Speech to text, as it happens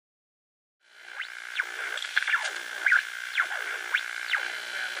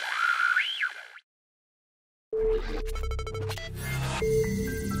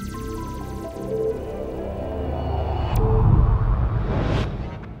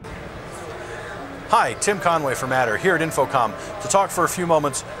Hi, Tim Conway from Adder here at Infocom to talk for a few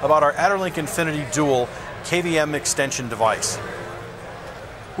moments about our Adderlink Infinity Dual KVM extension device.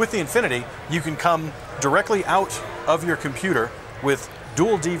 With the Infinity, you can come directly out of your computer with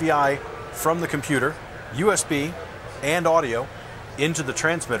dual DVI from the computer, USB and audio into the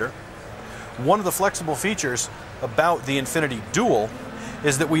transmitter. One of the flexible features about the Infinity Dual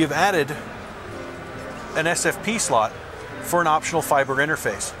is that we have added an SFP slot for an optional fiber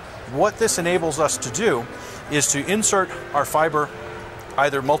interface. What this enables us to do is to insert our fiber,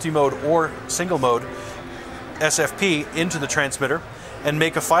 either multi-mode or single-mode SFP, into the transmitter and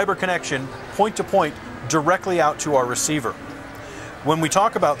make a fiber connection point-to-point directly out to our receiver. When we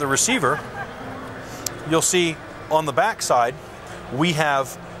talk about the receiver, you'll see on the back side we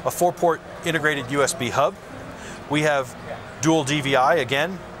have a 4-port integrated USB hub. We have dual DVI,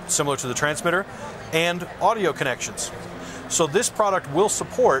 again, similar to the transmitter, and audio connections. So this product will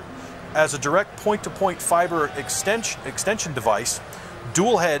support, as a direct point-to-point fiber extension device,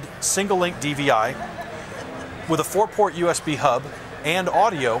 dual head single link DVI with a 4-port USB hub and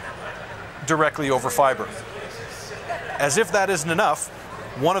audio directly over fiber. As if that isn't enough,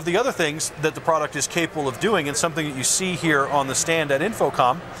 one of the other things that the product is capable of doing, and something that you see here on the stand at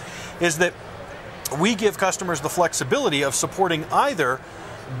Infocom, is that we give customers the flexibility of supporting either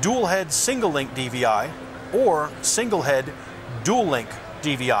dual head single link DVI or single head dual link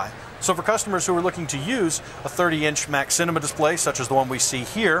DVI. So for customers who are looking to use a 30-inch Max Cinema display, such as the one we see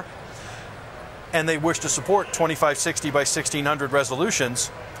here, and they wish to support 2560 by 1600 resolutions,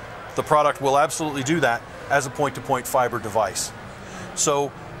 the product will absolutely do that as a point-to-point fiber device.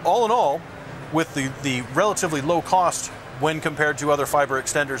 So all in all, with the relatively low cost when compared to other fiber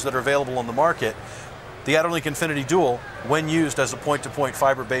extenders that are available on the market, the Adderlink Infinity Dual, when used as a point-to-point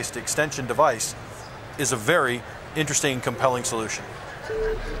fiber-based extension device, is a very interesting and compelling solution.